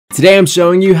Today I'm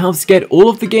showing you how to get all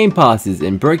of the game passes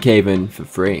in Brookhaven for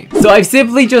free. So I've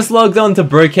simply just logged on to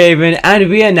Brookhaven and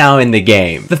we are now in the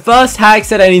game. The first hack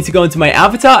said I need to go into my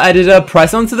avatar editor,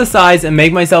 press onto the size and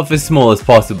make myself as small as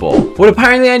possible. What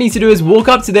apparently I need to do is walk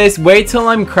up to this, wait till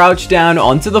I'm crouched down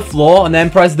onto the floor and then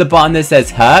press the button that says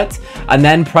hurt and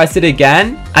then press it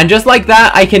again. And just like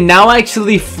that, I can now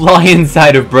actually fly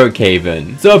inside of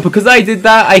Brookhaven. So because I did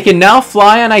that, I can now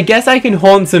fly and I guess I can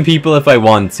haunt some people if I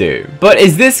want to. But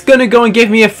is this gonna go and give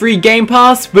me a free game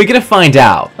pass? We're gonna find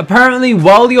out. Apparently,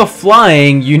 while you're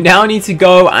flying, you now need to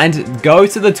go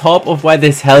to the top of where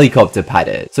this helicopter pad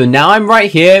is. So now I'm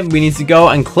right here. We need to go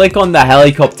and click on the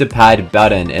helicopter pad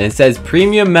button and it says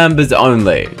premium members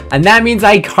only. And that means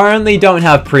I currently don't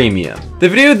have premium. The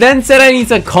video then said I need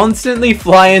to constantly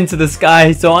fly into the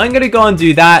sky, so I'm gonna go and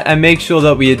do that and make sure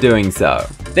that we are doing so.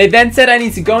 They then said I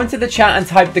need to go into the chat and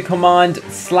type the command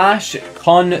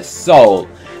 /console.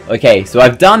 Okay, so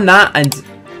I've done that and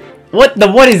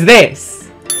what is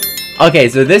this? Okay,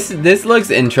 so this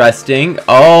looks interesting.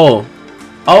 Oh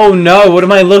no, what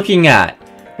am I looking at?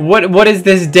 What is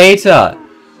this data?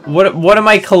 What am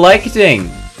I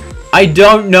collecting? I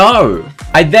don't know.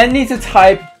 I then need to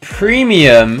type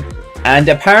premium and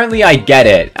apparently I get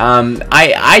it.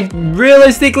 I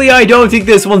realistically, I don't think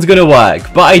this one's gonna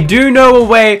work, but I do know a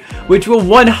way which will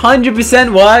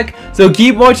 100% work, so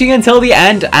keep watching until the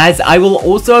end as I will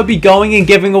also be going and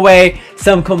giving away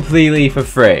some completely for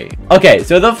free. Okay,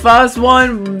 so the first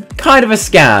one, kind of a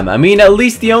scam. I mean, at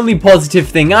least the only positive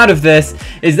thing out of this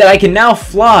is that I can now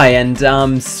fly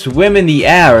and swim in the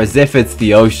air as if it's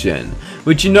the ocean.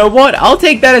 Which, you know what, I'll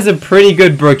take that as a pretty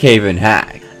good Brookhaven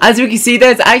hack. As we can see,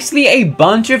 there's actually a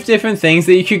bunch of different things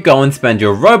that you could go and spend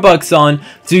your Robux on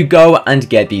to go and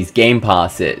get these game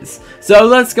passes. So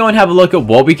let's go and have a look at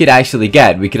what we could actually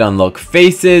get. We could unlock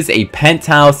faces, a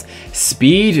penthouse,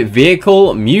 speed,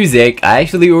 vehicle, music. I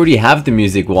actually already have the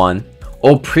music one.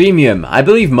 Or premium. I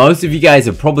believe most of you guys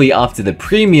are probably after the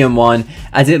premium one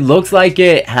as it looks like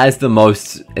it has the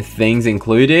most things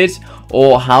included.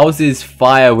 Or houses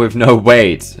fire with no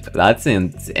weight. That's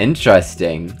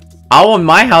interesting. I want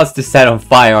my house to set on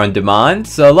fire on demand,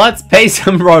 so let's pay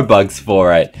some Robux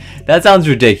for it. That sounds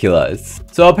ridiculous.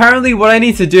 So apparently what I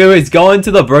need to do is go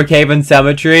into the Brookhaven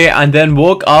cemetery and then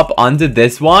walk up under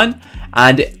this one.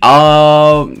 And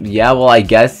yeah, well, I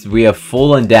guess we have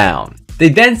fallen down. They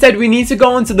then said we need to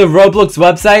go onto the Roblox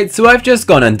website, so I've just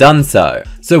gone and done so.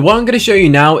 So what I'm going to show you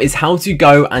now is how to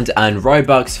go and earn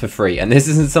Robux for free. And this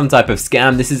isn't some type of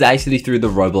scam, this is actually through the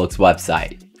Roblox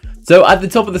website. So at the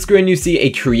top of the screen you see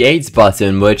a create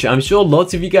button, which I'm sure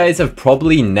lots of you guys have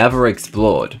probably never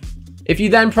explored. If you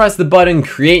then press the button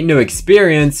create new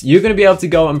experience, you're going to be able to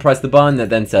go and press the button that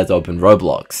then says open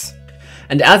Roblox.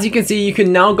 And as you can see, you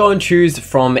can now go and choose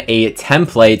from a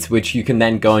template which you can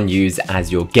then go and use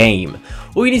as your game.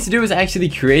 All you need to do is actually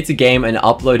create a game and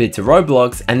upload it to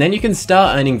Roblox, and then you can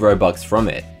start earning Robux from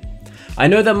it. I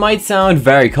know that might sound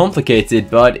very complicated,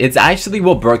 but it's actually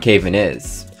what Brookhaven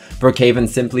is. Brookhaven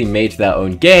simply made their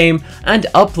own game and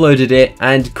uploaded it,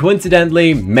 and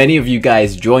coincidentally, many of you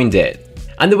guys joined it.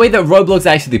 And the way that Roblox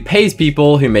actually pays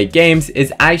people who make games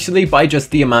is actually by just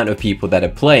the amount of people that are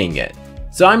playing it.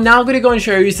 So I'm now going to go and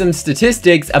show you some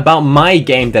statistics about my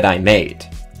game that I made.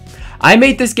 I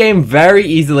made this game very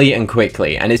easily and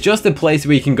quickly, and it's just a place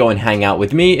where you can go and hang out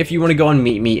with me if you want to go and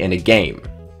meet me in a game.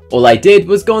 All I did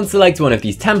was go and select one of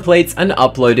these templates and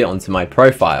upload it onto my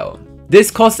profile. This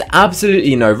costs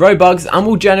absolutely no Robux and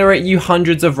will generate you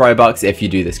hundreds of Robux if you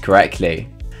do this correctly.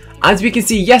 As we can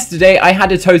see, yesterday I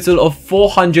had a total of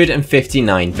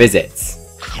 459 visits.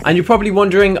 And you're probably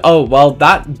wondering, oh well,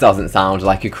 that doesn't sound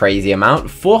like a crazy amount.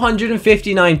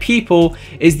 459 people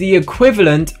is the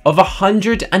equivalent of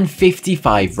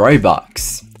 155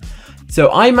 Robux.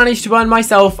 So I managed to earn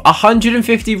myself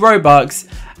 150 Robux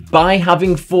by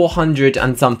having 400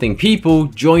 and something people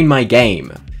join my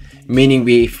game. Meaning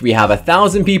if we have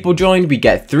 1,000 people join, we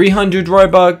get 300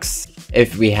 Robux.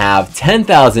 If we have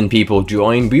 10,000 people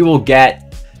join, we will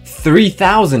get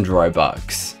 3,000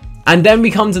 Robux. And then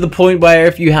we come to the point where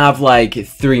if you have like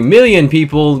 3 million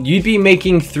people, you'd be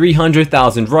making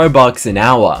 300,000 Robux an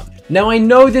hour. Now I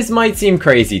know this might seem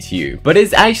crazy to you, but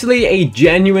it's actually a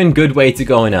genuine good way to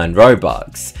go and earn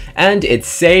Robux. And it's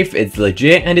safe, it's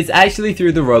legit, and it's actually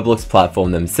through the Roblox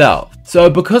platform themselves. So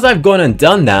because I've gone and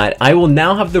done that, I will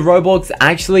now have the Robux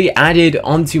actually added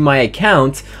onto my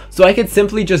account, so I could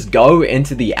simply just go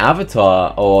into the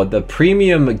avatar or the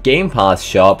premium Game Pass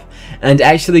shop and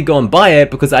actually go and buy it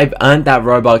because I've earned that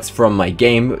Robux from my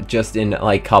game just in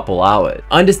like a couple hours.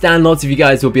 I understand lots of you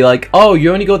guys will be like, oh,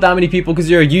 you only got that many people because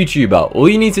you're a YouTuber. All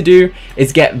you need to do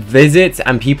is get visits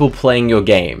and people playing your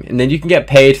game, and then you can get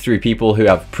paid through people who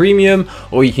have premium,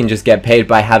 or you can just get paid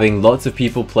by having lots of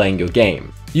people playing your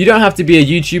game. You don't have to be a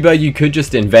YouTuber, you could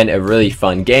just invent a really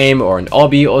fun game or an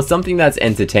obby or something that's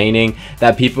entertaining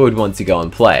that people would want to go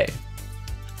and play.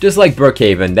 Just like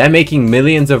Brookhaven, they're making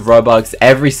millions of Robux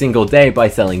every single day by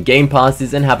selling game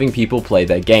passes and having people play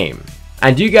their game.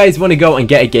 And you guys want to go and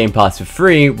get a game pass for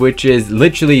free, which is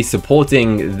literally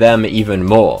supporting them even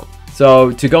more.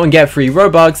 So to go and get free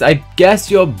Robux, I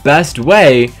guess your best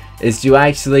way is to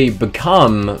actually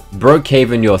become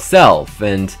Brookhaven yourself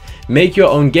and make your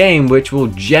own game which will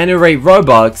generate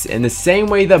Robux in the same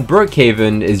way that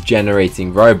Brookhaven is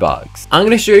generating Robux. I'm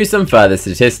going to show you some further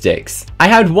statistics. I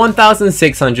had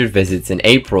 1,600 visits in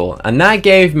April, and that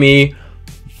gave me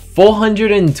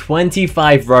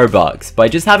 425 Robux by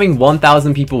just having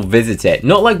 1,000 people visit it.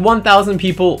 Not like 1,000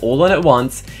 people all on at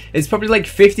once, it's probably like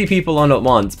 50 people on at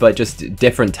once, but just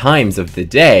different times of the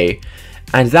day.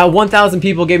 And that 1,000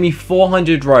 people gave me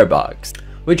 400 Robux.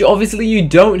 Which obviously you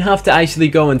don't have to actually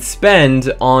go and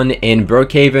spend on in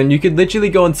Brookhaven. You could literally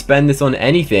go and spend this on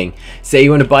anything. Say you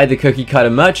want to buy the cookie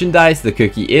cutter merchandise, the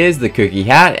cookie ears, the cookie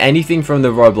hat, anything from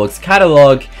the Roblox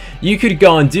catalog, you could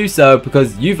go and do so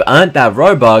because you've earned that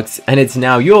Robux and it's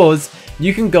now yours.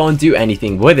 You can go and do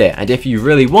anything with it, and if you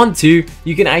really want to,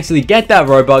 you can actually get that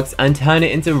Robux and turn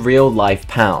it into real life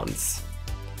pounds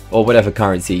or whatever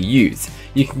currency you use.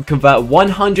 You can convert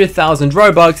 100,000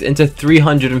 Robux into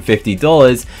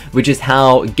 $350, which is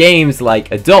how games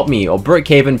like Adopt Me or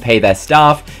Brookhaven pay their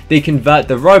staff. They convert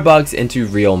the Robux into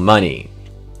real money.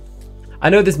 I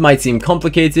know this might seem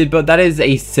complicated, but that is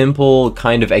a simple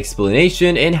kind of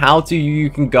explanation in how you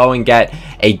can go and get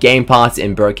a game pass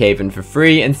in Brookhaven for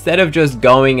free instead of just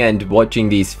going and watching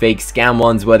these fake scam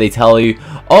ones where they tell you,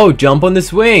 oh, jump on the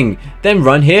swing, then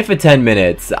run here for 10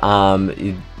 minutes.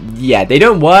 Yeah, they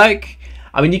don't work.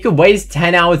 I mean, you could waste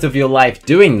 10 hours of your life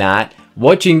doing that,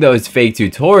 watching those fake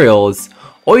tutorials,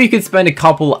 or you could spend a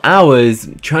couple hours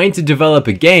trying to develop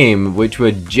a game which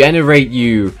would generate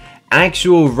you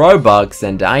actual Robux.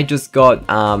 And I just got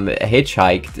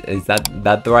hitchhiked. Is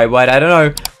that the right word? I don't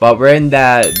know. But we're in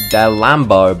that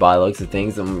Lambo by the looks of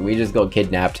things, and we just got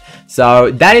kidnapped.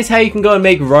 So that is how you can go and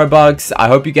make Robux. I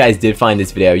hope you guys did find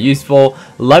this video useful.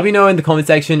 Let me know in the comment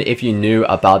section if you knew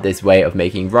about this way of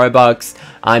making Robux.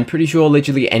 I'm pretty sure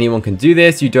literally anyone can do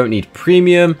this. You don't need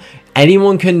premium.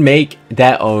 Anyone can make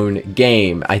their own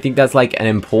game. I think that's like an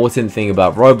important thing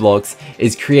about Roblox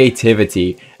is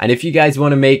creativity. And if you guys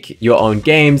want to make your own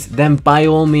games, then by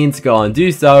all means go and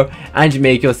do so and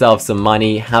make yourself some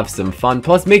money, have some fun.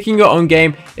 Plus making your own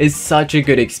game is such a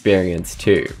good experience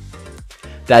too.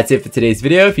 That's it for today's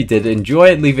video. If you did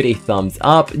enjoy it, leave it a thumbs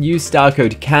up. Use star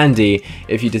code CANDY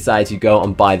if you decide to go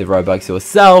and buy the Robux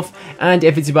yourself. And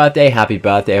if it's your birthday, happy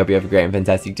birthday. I hope you have a great and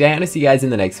fantastic day, and I'll see you guys in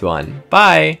the next one.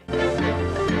 Bye!